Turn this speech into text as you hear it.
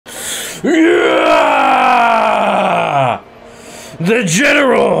Yeah! The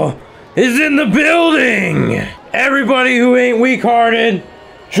general is in the building! Everybody who ain't weak-hearted,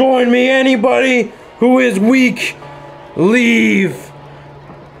 join me. Anybody who is weak, leave.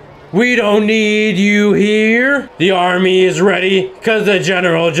 We don't need you here. The army is ready because the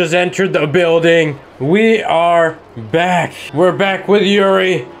general just entered the building. We are back. We're back with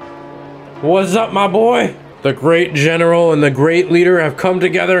Yuri. What's up, my boy? The great general and the great leader have come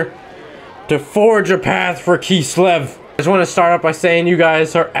together to forge a path for Kislev. I just want to start off by saying you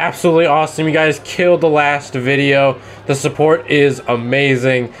guys are absolutely awesome. You guys killed the last video. The support is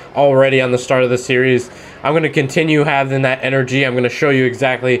amazing already on the start of the series. I'm going to continue having that energy. I'm going to show you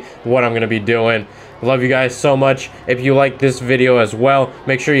exactly what I'm going to be doing. Love you guys so much. If you like this video as well,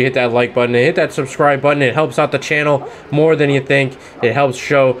 make sure you hit that like button and hit that subscribe button. It helps out the channel more than you think. It helps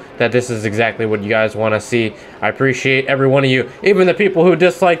show that this is exactly what you guys want to see. I appreciate every one of you, even the people who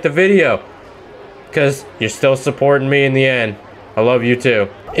dislike the video, because you're still supporting me in the end. I love you too.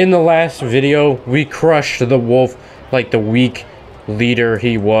 In the last video, we crushed the wolf like the weak leader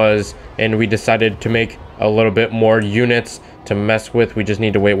he was, and we decided to make a little bit more units to mess with. We just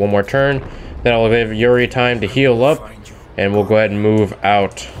need to wait one more turn. That'll give Yuri time to heal up, and we'll go ahead and move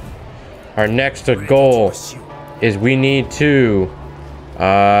out. Our next goal is we need to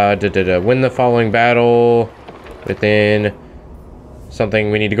win the following battle within something.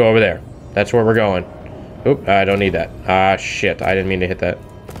 We need to go over there. That's where we're going. Oop, I don't need that. Ah, shit. I didn't mean to hit that.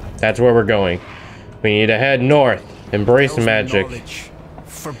 That's where we're going. We need to head north. Embrace magic.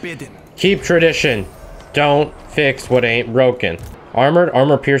 Forbidden. Keep tradition. Don't fix what ain't broken. Armored,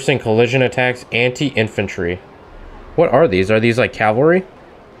 armor-piercing, collision attacks, anti-infantry. What are these? Are these like cavalry?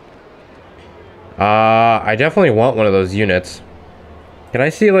 I definitely want one of those units. Can I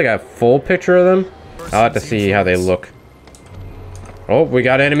see like a full picture of them? I'll have to see how they look. Oh, we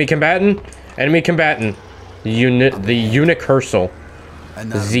got enemy combatant. Enemy combatant. The Unicursal.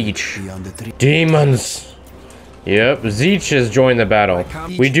 Zeech. Demons. Yep, Zeech has joined the battle.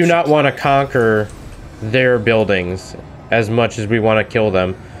 We do not want to conquer their buildings as much as we want to kill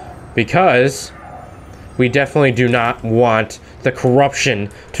them, because we definitely do not want the corruption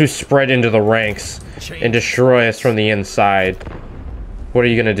to spread into the ranks and destroy us from the inside. What are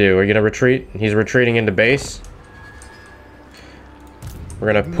you gonna do? Are you gonna retreat? He's retreating into base.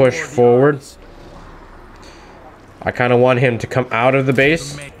 We're gonna push forward. I kind of want him to come out of the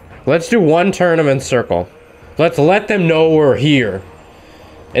base. Let's do one turn of encircle. Let's let them know we're here,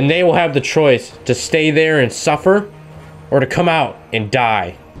 and they will have the choice to stay there and suffer, or to come out and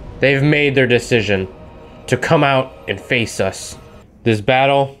die. They've made their decision to come out and face us. This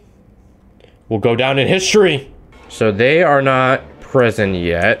battle will go down in history. So they are not present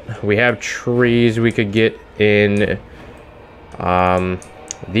yet. We have trees we could get in.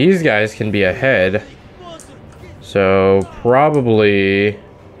 These guys can be ahead. So probably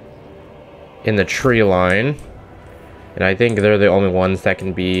in the tree line. And I think they're the only ones that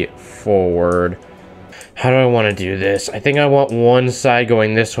can be forward. How do I want to do this? I think I want one side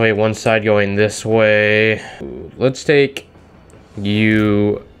going this way, one side going this way. Let's take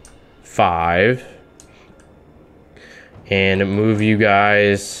you 5 and move you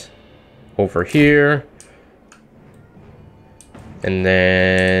guys over here. And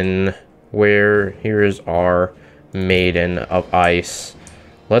then here is our Maiden of Ice.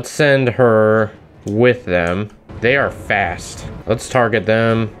 Let's send her with them. They are fast. Let's target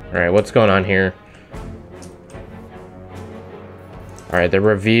them. All right, what's going on here? All right, they're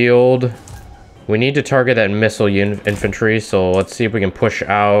revealed. We need to target that missile infantry, so let's see if we can push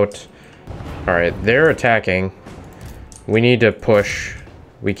out. All right, they're attacking. We need to push.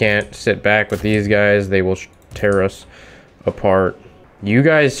 We can't sit back with these guys. They will tear us apart. You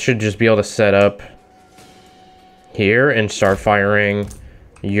guys should just be able to set up here and start firing.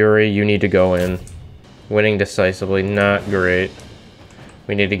 Yuri, you need to go in. Winning decisively, not great.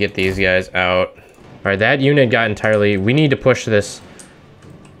 We need to get these guys out. All right, that unit got entirely... We need to push this.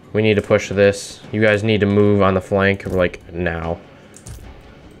 We need to push this. You guys need to move on the flank, like, now.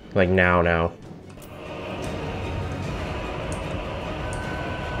 Like, now.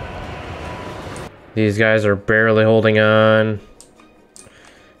 These guys are barely holding on.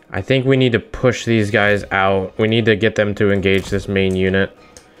 I think we need to push these guys out. We need to get them to engage this main unit.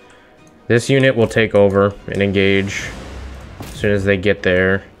 This unit will take over and engage as soon as they get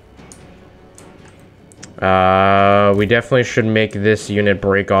there. We definitely should make this unit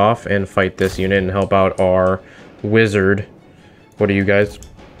break off and fight this unit and help out our wizard. What are you guys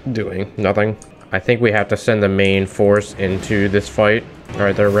doing? Nothing. I think we have to send the main force into this fight. All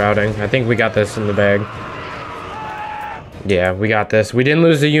right, they're routing. I think we got this in the bag. Yeah, we got this. We didn't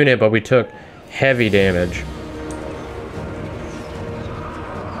lose the unit, but we took heavy damage.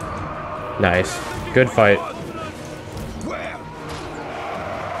 Nice. Good fight.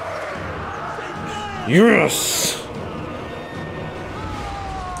 Yes!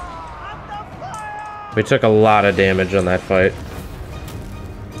 We took a lot of damage on that fight.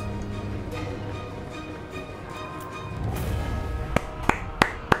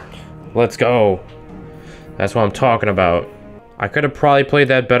 Let's go. That's what I'm talking about. I could have probably played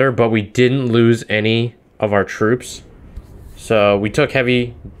that better, but we didn't lose any of our troops. So we took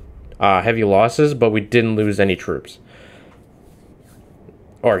heavy losses, but we didn't lose any troops.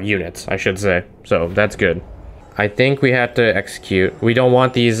 Or units, I should say. So that's good. I think we have to execute. We don't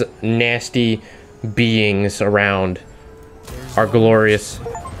want these nasty beings around our glorious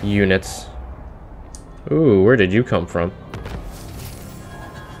units. Ooh, where did you come from?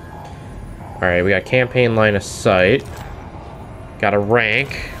 Alright, we got campaign line of sight. Got a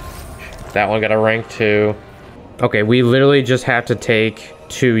rank. That one got a rank 2. Okay, we literally just have to take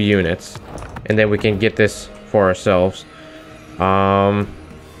 2 units. And then we can get this for ourselves.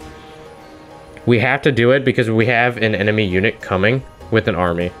 We have to do it because we have an enemy unit coming with an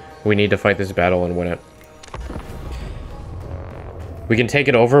army. We need to fight this battle and win it. We can take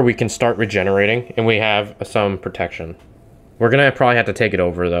it over, we can start regenerating, and we have some protection. We're gonna probably have to take it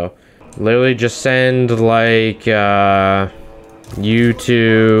over, though. Literally just send, like, you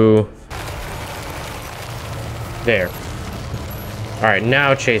to... There. Alright,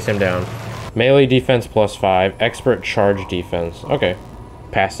 now chase him down. Melee defense +5, expert charge defense. Okay.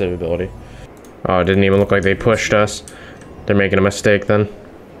 Passive ability. Oh, it didn't even look like they pushed us. They're making a mistake then.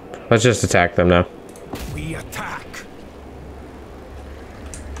 Let's just attack them now. We attack.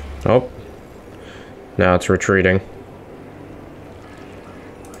 Oh. Now it's retreating.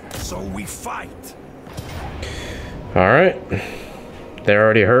 So we fight. Alright. They're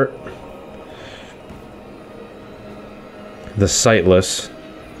already hurt. The sightless.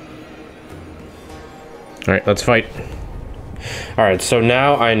 Alright, let's fight. Alright, so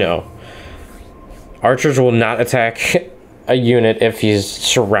now I know. Archers will not attack a unit if he's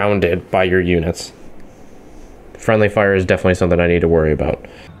surrounded by your units. Friendly fire is definitely something I need to worry about.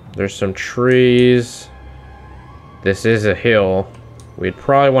 There's some trees. This is a hill. We'd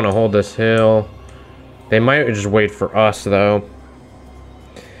probably want to hold this hill. They might just wait for us, though.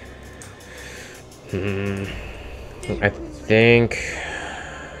 I think...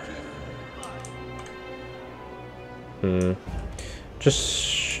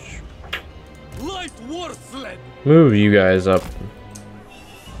 Just... move you guys up.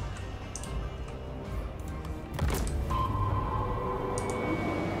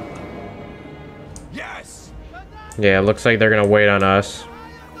 Yes. Yeah, it looks like they're gonna wait on us.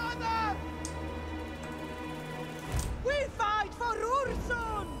 We fight for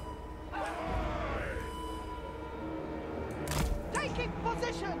Ursun. Taking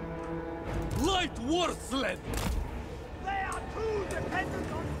position. Light Warsled. They are too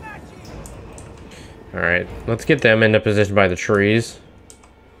dependent on magic. Alright, let's get them into position by the trees.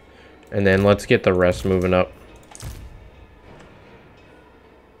 And then let's get the rest moving up.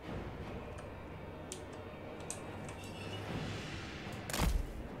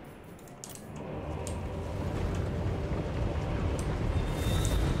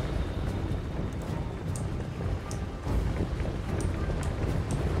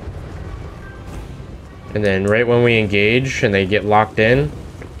 And then right when we engage and they get locked in,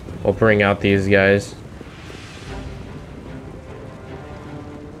 we'll bring out these guys.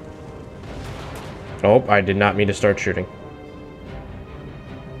 Oh, I did not mean to start shooting.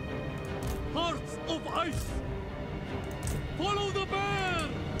 Hearts of ice. Follow the bear.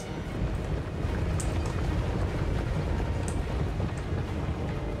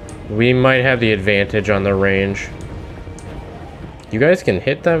 We might have the advantage on the range. You guys can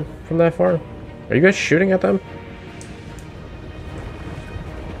hit them from that far? Are you guys shooting at them?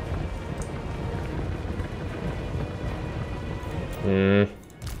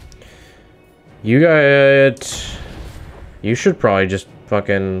 You should probably just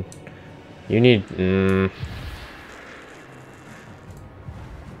fucking... You need...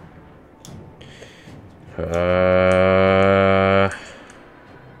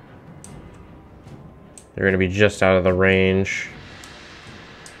 They're gonna be just out of the range.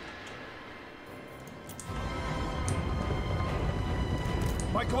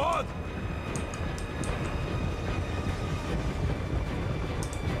 My God.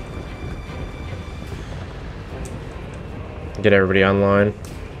 Get everybody online.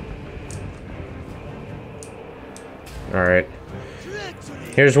 Alright.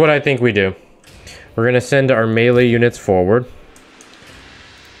 Here's what I think we do. We're gonna send our melee units forward.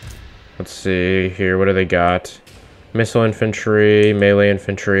 Let's see here. What do they got? Missile infantry, melee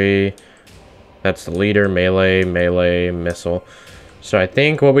infantry. That's the leader. Melee, melee, missile. So I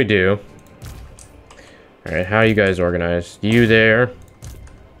think what we do. All right, how are you guys organized? You there.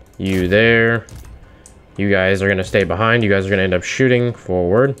 You there. You guys are gonna stay behind. You guys are gonna end up shooting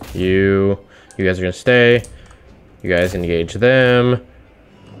forward. You guys are gonna stay. You guys engage them.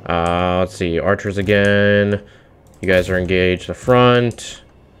 Let's see, archers again. You guys are engaged the front.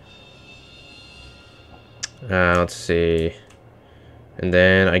 Let's see. And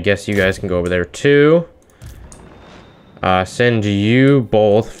then I guess you guys can go over there too. Send you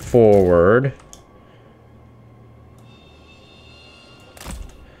both forward.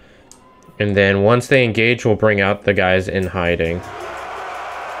 And then once they engage, we'll bring out the guys in hiding.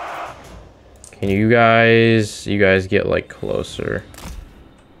 Can you guys get like closer?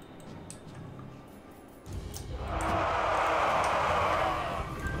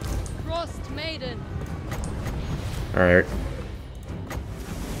 Frost Maiden. All right.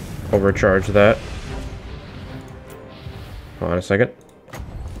 Overcharge that. Hold on a second.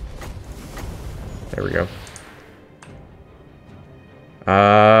 There we go.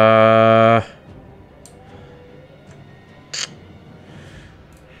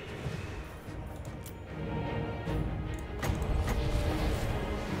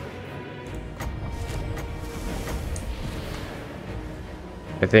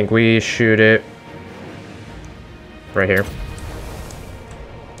 I think we shoot it right here.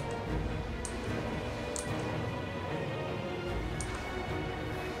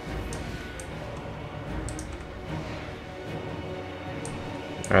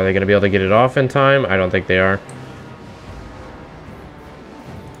 Are they going to be able to get it off in time? I don't think they are.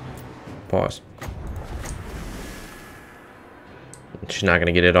 Pause. She's not going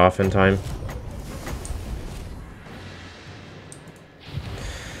to get it off in time.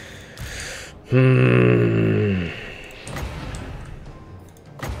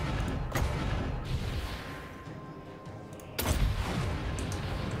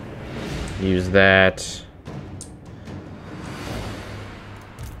 Use that.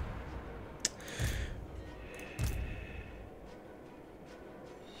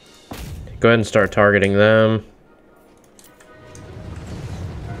 Go ahead and start targeting them.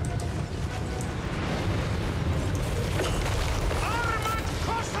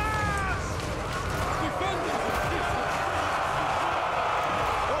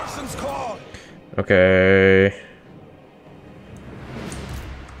 Okay.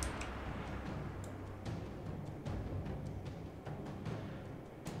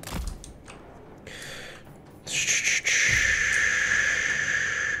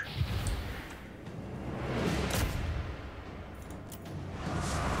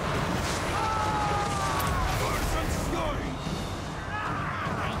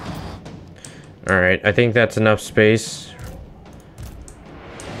 All right, I think that's enough space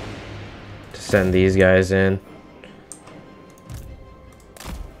to send these guys in.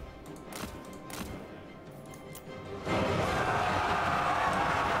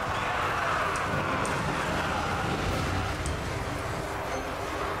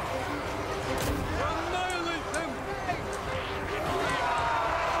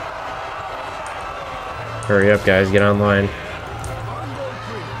 Hurry up, guys, get online.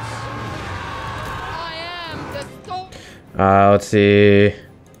 Let's see.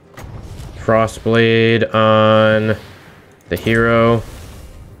 Frostblade on the hero.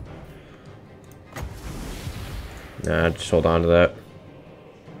 Nah, just hold on to that.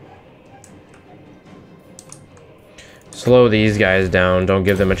 Slow these guys down. Don't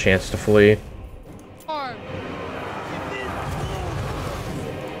give them a chance to flee.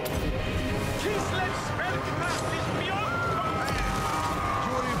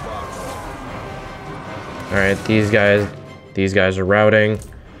 Alright, these guys are routing.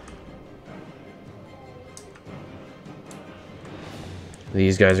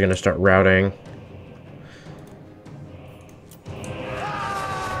 These guys are gonna start routing.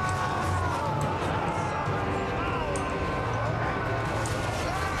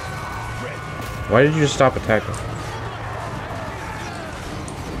 Why did you just stop attacking?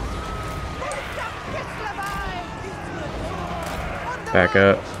 Back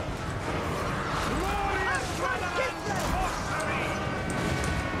up.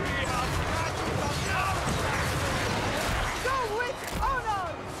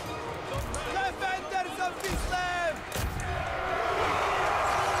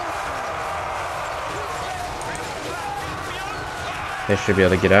 They should be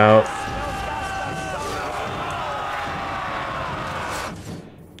able to get out.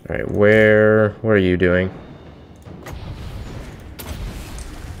 Alright, what What are you doing?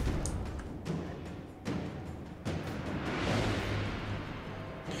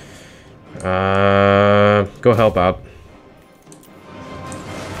 Go help out.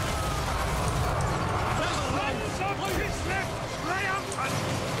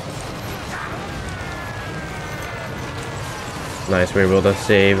 Nice, we're able to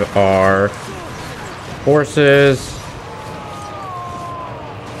save our horses.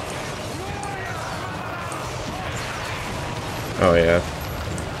 Oh yeah,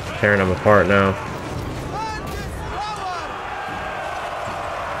 tearing them apart now.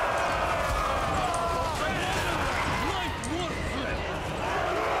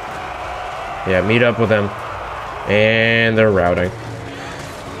 Yeah, meet up with them. And they're routing.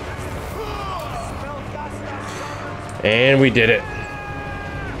 And we did it.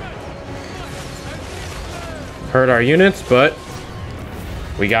 Hurt our units, but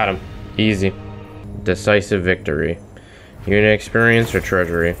we got them. Easy. Decisive victory. Unit experience or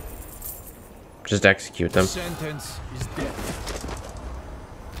treasury? Just execute them. Sentence is death.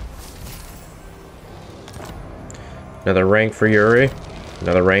 Another rank for Yuri.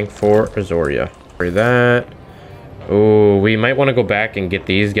 Another rank for Azoria. For that. Oh, we might want to go back and get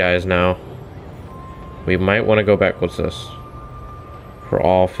these guys now. We might want to go back. What's this? For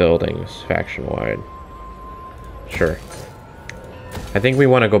all buildings, faction-wide. Sure. I think we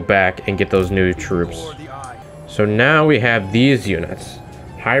want to go back and get those new troops. So now we have these units.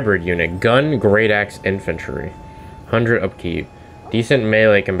 Hybrid unit. Gun, great axe, infantry. 100 upkeep. Decent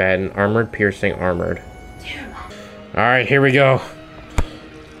melee combatant. Armored, piercing, armored. Alright, here we go.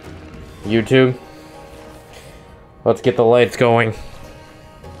 YouTube. Let's get the lights going.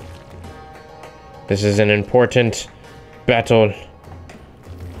 This is an important battle.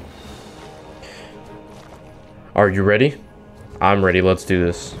 Are you ready? I'm ready. Let's do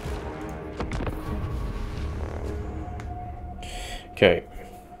this. Okay.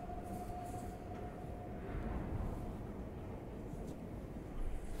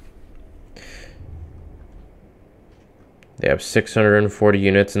 They have 640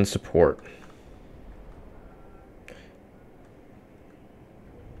 units in support.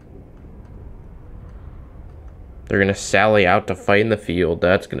 They're gonna sally out to fight in the field.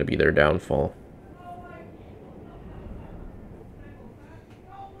 That's gonna be their downfall.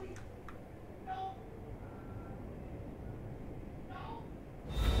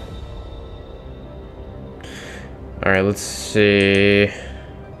 Alright, let's see.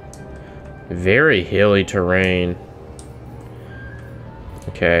 Very hilly terrain.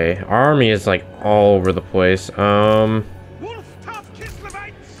 Okay, our army is like all over the place. How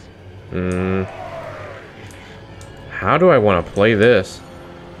do I want to play this?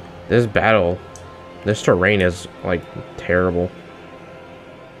 This battle, this terrain is like terrible.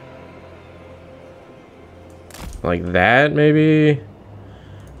 Like that, maybe?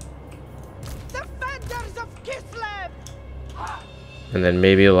 Defenders of Kislev! And then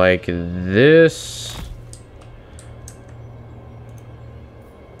maybe like this.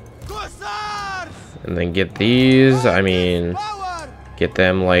 And then get these. I mean, get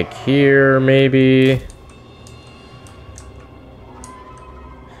them like here, maybe.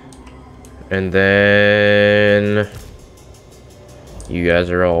 And then you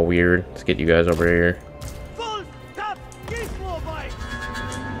guys are all weird. Let's get you guys over here.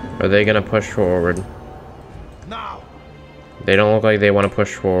 Are they gonna push forward? Now. They don't look like they want to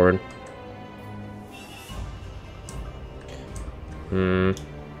push forward.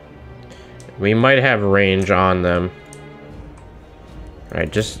 We might have range on them.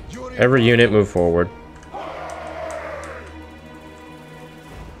 Alright, just every unit move forward.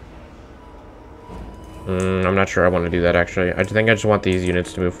 I'm not sure I want to do that actually. I think I just want these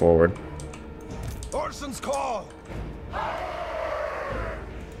units to move forward. Orson's call.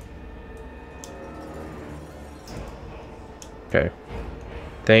 Okay.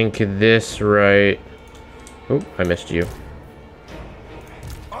 Think this right. Oh, I missed you.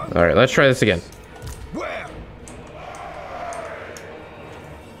 Alright, let's try this again. Where?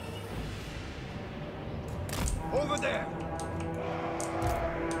 Over there.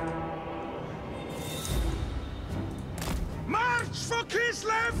 March for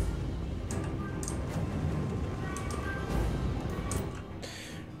Kislev!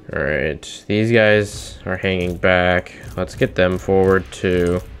 Alright, these guys are hanging back. Let's get them forward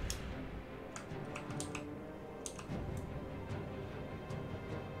too.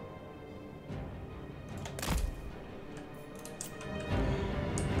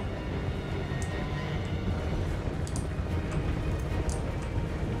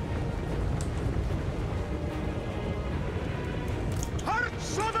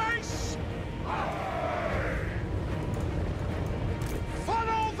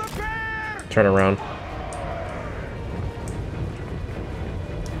 Turn around.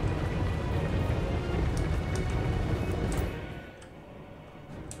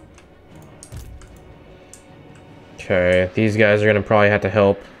 Okay, these guys are gonna probably have to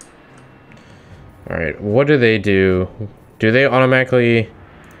help. Alright, what do they do? Do they automatically...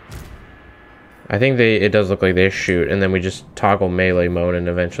 I think it does look like they shoot, and then we just toggle melee mode, and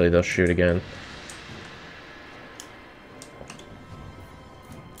eventually they'll shoot again.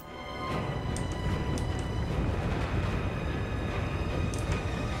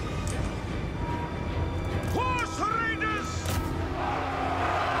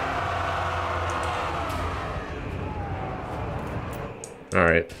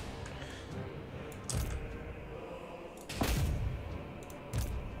 Alright.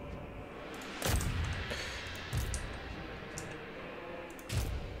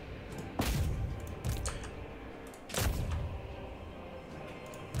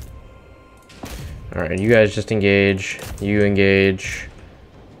 Alright, you guys just engage. You engage.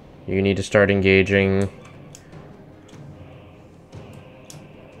 You need to start engaging.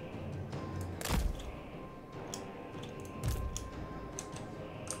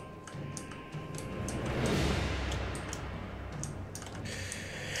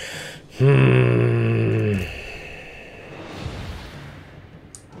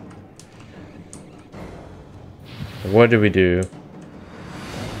 What do we do?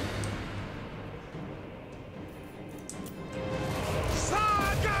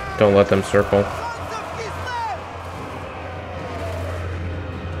 Don't let them circle.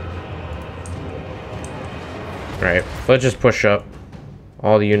 Alright, let's just push up.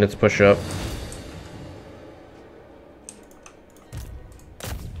 All the units push up.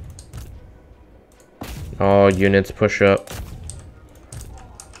 All units push up.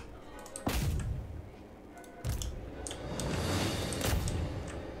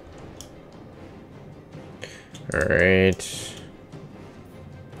 Alright.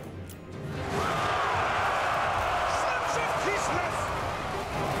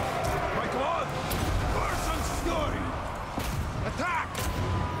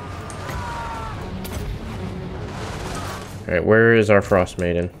 Alright, where is our Frost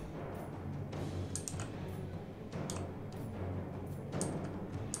Maiden?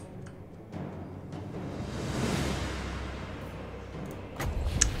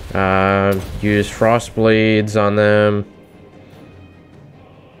 Use Frost Blades on them.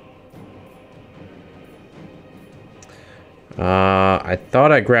 I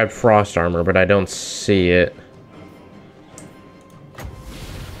thought I grabbed Frost Armor, but I don't see it.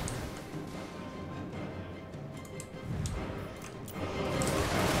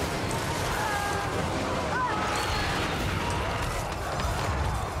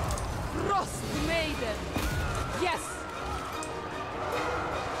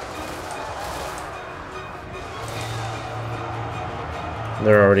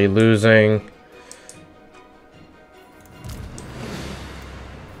 They're already losing.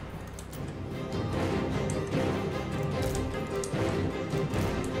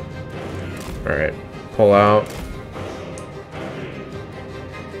 All right, pull out.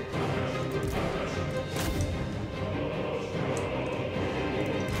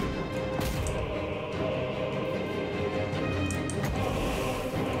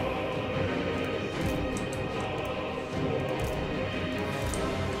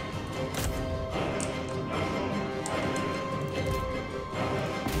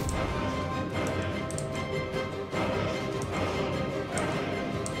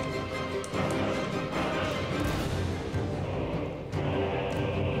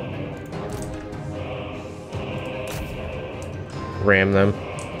 Ram them.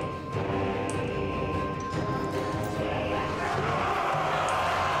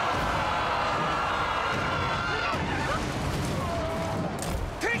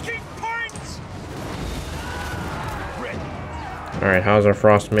 Taking points. All right, how's our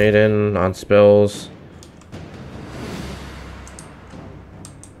Frost Maiden on spells?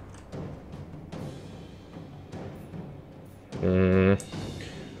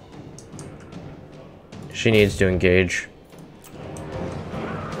 She needs to engage.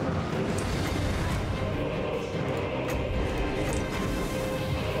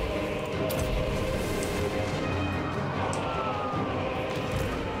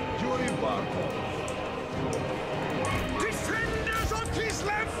 Defenders of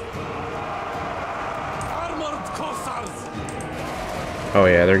Kislev. Armored Cossars. Oh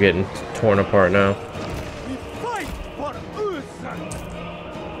yeah, they're getting torn apart now. We fight for Usan.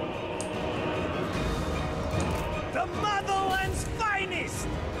 The motherland's finest.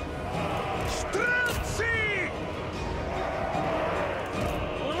 Streltsy.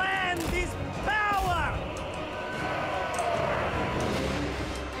 Land is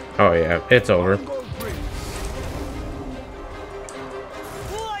Oh yeah, it's over. Light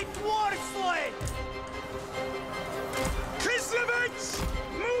war sled! Kislev,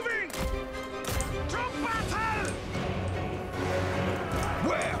 moving! Drop battle!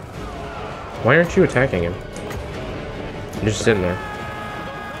 Where? Why aren't you attacking him? You're just sitting there.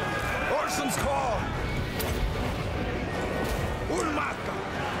 Orson's call! Ulmaka!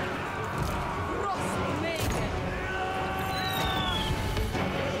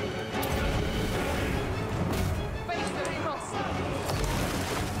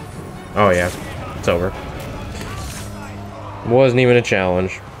 Oh yeah, it's over. Wasn't even a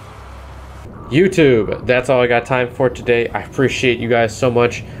challenge. YouTube, that's all I got time for today. I appreciate you guys so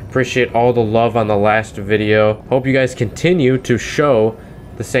much. Appreciate all the love on the last video. Hope you guys continue to show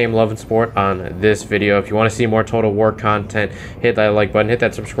the same love and support on this video. If you want to see more Total War content, hit that like button, hit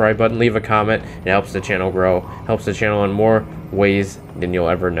that subscribe button, leave a comment. It helps the channel grow, helps the channel in more ways than you'll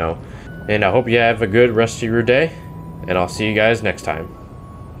ever know. And I hope you have a good rest of your day, and I'll see you guys next time.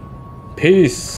 Peace.